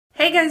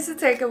Hey guys,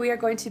 it's Erika. We are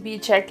going to be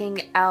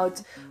checking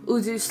out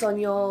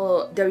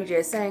Uzusoño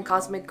WJSN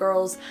Cosmic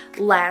Girls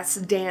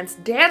Last Dance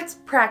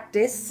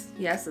practice.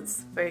 Yes,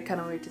 it's very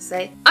kind of weird to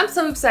say. I'm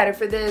so excited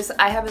for this.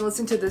 I haven't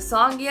listened to this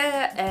song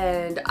yet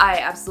and I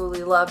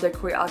absolutely love their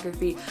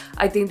choreography.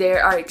 I think they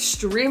are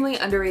extremely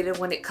underrated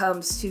when it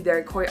comes to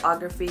their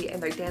choreography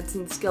and their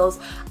dancing skills.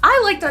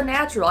 I liked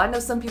Unnatural. I know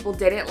some people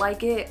didn't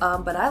like it,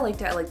 but I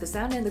liked it. I liked the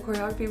sound and the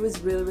choreography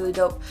was really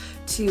dope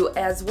too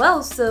as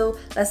well. So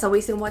let's not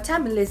waste any more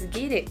time and let's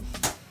get it.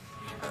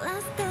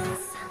 Let's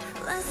dance,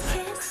 let's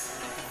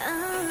kiss.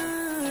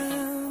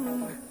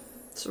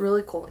 It's a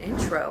really cool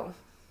intro.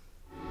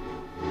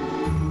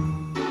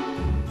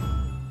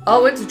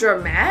 Oh, it's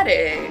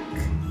dramatic.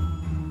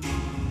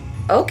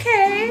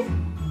 Okay.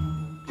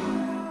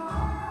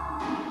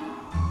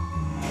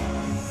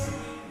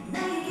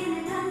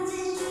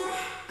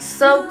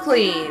 So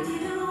clean.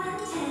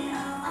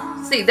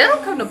 See, they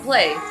don't come to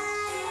play.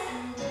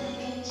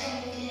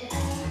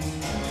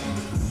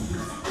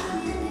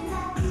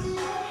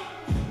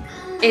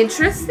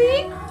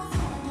 Interesting.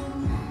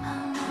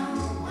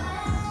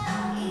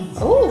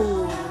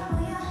 Oh.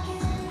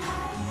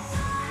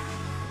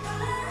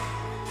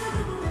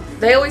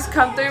 They always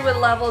come through with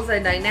levels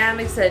and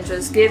dynamics and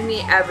just give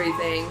me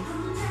everything.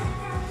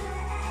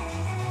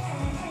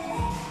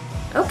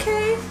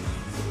 Okay.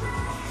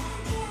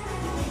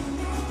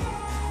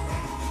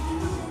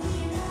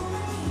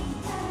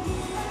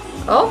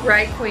 All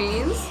right,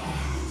 queens.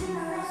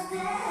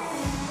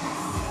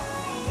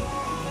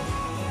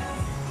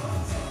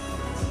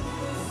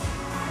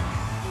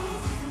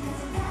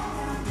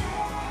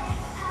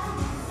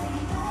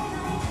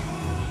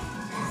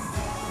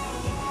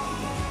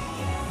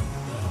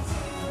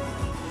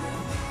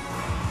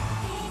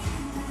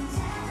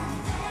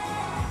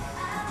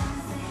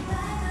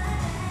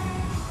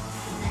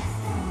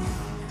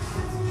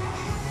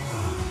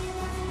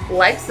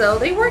 Like so,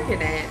 they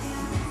working it.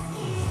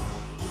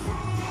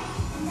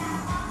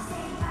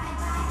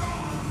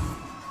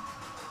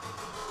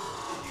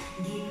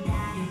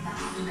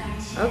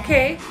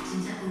 Okay.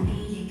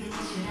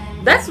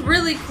 That's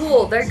really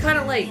cool. They're kind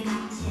of like, I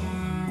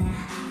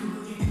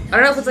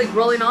don't know if it's like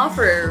rolling off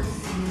or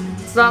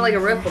it's not like a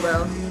ripple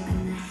though.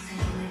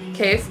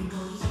 Okay,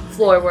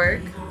 floor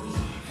work.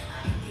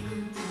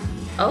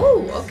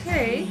 Oh,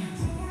 okay.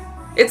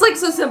 It's like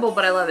so simple,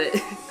 but I love it.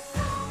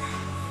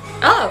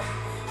 Oh.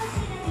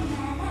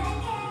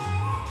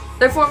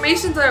 Their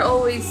formations are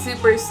always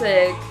super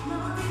sick.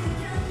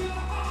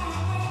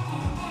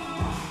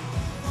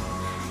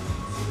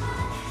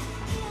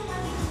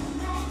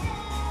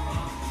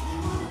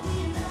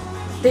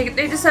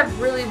 They just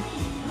have really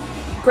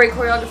great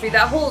choreography.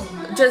 That whole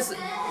just...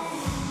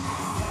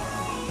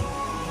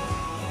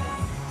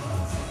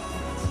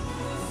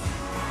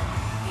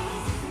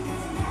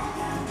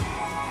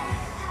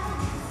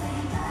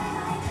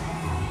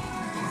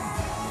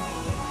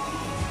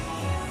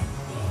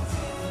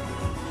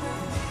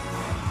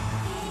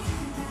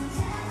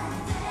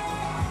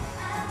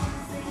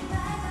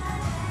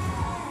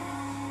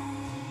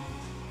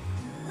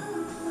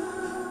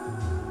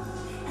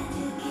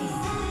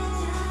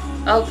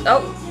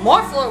 Oh,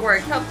 more floor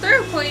work. Come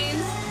through,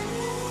 please.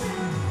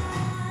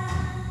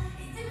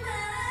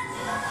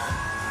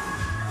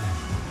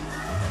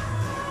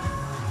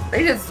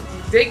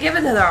 They're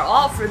giving it their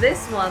all for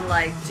this one,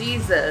 like,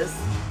 Jesus.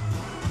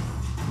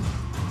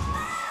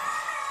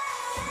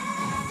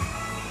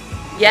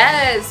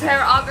 Yes,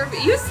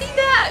 choreography. You see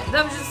that?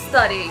 That was just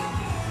stunning.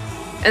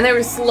 And they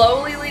were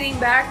slowly leaning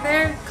back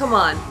there. Come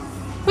on.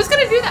 Who's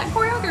gonna do that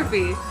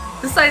choreography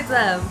besides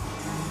them?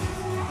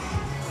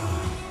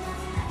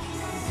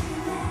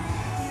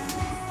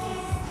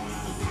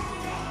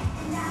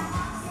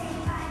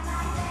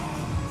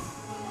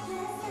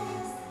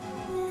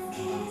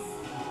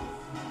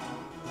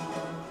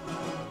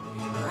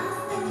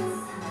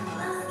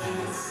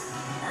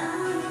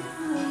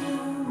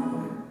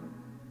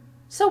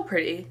 So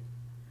pretty.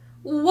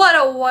 What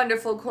a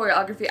wonderful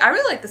choreography. I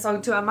really like the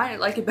song too. I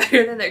might like it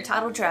better than their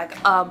title track.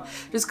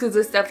 Just because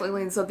this definitely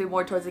leans something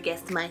more towards, I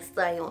guess, my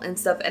style and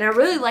stuff. And I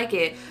really like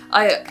it.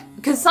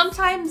 Because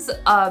sometimes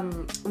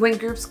when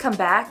groups come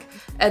back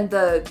and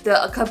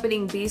the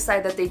accompanying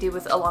B-side that they do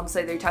with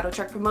alongside their title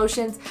track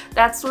promotions,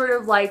 that's sort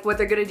of like what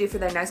they're going to do for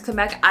their next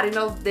comeback. I don't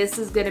know if this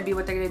is going to be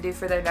what they're going to do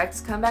for their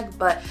next comeback,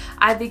 but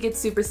I think it's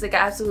super sick. I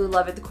absolutely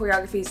love it. The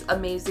choreography is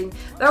amazing.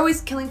 They're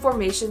always killing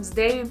formations.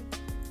 They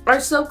are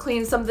so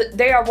clean.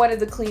 They are one of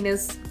the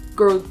cleanest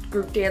group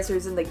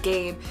dancers in the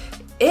game,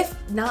 if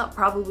not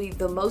probably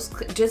the most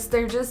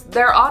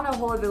they're on a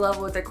whole other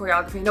level with their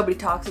choreography. Nobody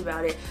talks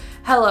about it.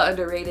 Hella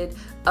underrated.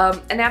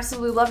 And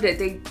absolutely loved it.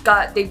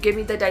 They give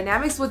me the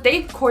dynamics. What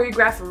they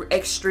choreograph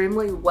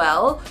extremely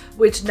well,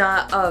 which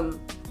I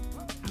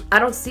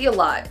don't see a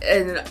lot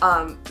in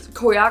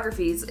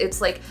choreographies.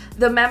 It's like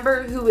the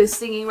member who is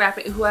singing,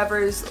 rapping,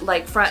 whoever's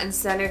like front and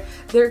center,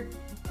 they're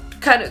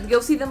kind of,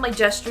 you'll see them like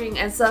gesturing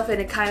and stuff,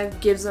 and it kind of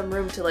gives them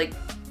room to like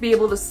be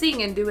able to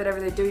sing and do whatever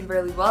they're doing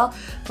really well,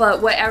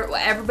 but what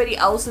everybody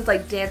else is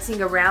like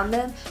dancing around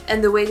them,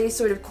 and the way they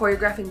sort of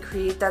choreograph and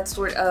create that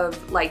sort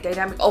of like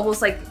dynamic,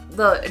 almost like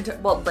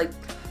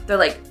they're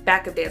like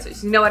backup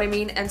dancers, you know what I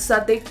mean? And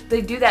so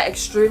they do that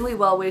extremely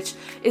well, which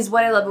is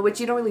what I love, but which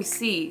you don't really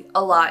see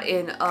a lot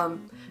in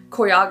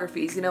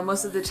choreographies. You know,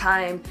 most of the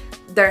time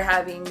they're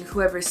having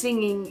whoever's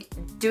singing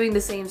doing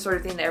the same sort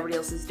of thing that everybody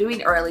else is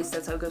doing, or at least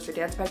that's how it goes for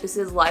dance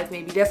practices. Live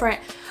may be different,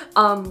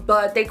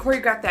 but they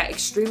choreograph that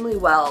extremely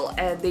well,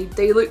 and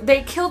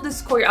they killed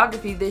this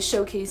choreography. This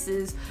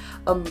showcases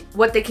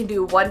what they can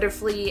do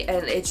wonderfully,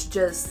 and it's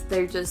just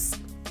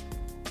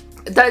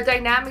the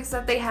dynamics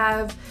that they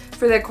have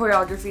for their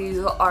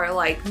choreographies are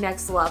like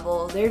next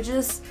level. They're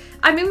just,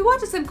 I mean, we watch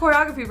the same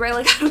choreography, right?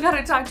 Like, I don't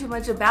gotta talk too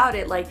much about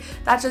it. Like,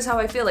 that's just how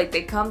I feel. Like,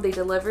 they come, they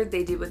deliver,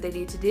 they do what they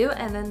need to do,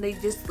 and then they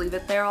just leave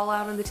it there all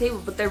out on the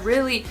table. But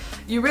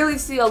you really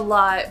see a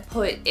lot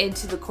put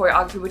into the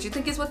choreography, which you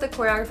think is what the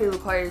choreography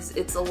requires.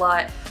 It's a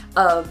lot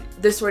of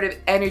the sort of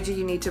energy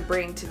you need to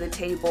bring to the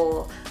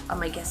table,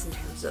 I guess in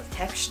terms of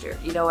texture,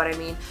 you know what I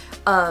mean?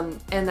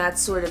 And that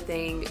sort of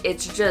thing.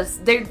 It's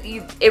just,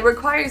 it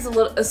requires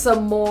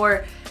some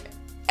more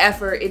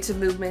effort into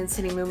movements,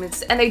 hitting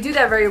movements, and they do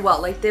that very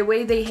well. Like, the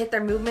way they hit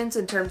their movements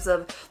in terms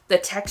of the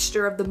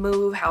texture of the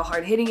move, how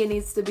hard hitting it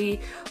needs to be,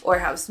 or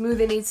how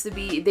smooth it needs to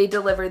be, they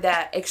deliver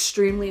that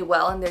extremely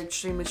well, and they're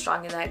extremely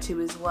strong in that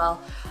too as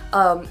well.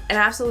 And I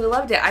absolutely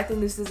loved it. I think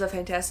this is a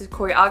fantastic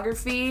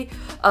choreography.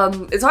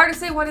 It's hard to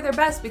say one of their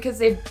best because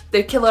they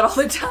kill it all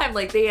the time.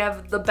 Like, they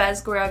have the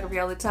best choreography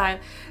all the time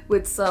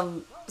with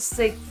some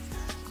sick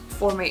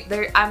I'm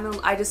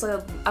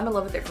in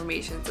love with their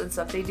formations and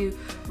stuff. They do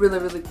really,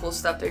 really cool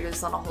stuff. They're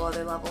just on a whole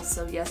other level.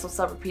 So yes, I'll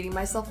stop repeating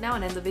myself now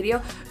and end the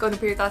video. Go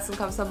into your thoughts in the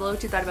comments down below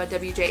what you thought about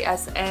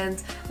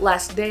WJSN's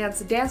Last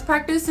Dance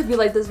practice. If you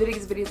like this video,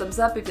 give this video a thumbs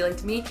up. If you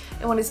liked me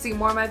and want to see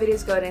more of my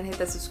videos, go ahead and hit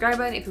that subscribe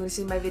button. If you want to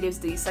see my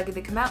videos the second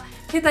they come out,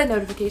 hit that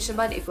notification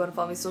button. If you want to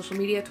follow me on social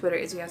media, Twitter,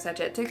 Instagram,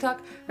 Snapchat, TikTok,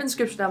 in the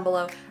description down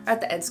below, or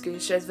at the end screen,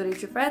 share this video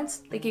with your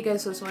friends. Thank you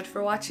guys so much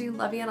for watching.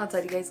 Love you, and I'll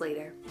talk to you guys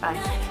later.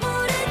 Bye.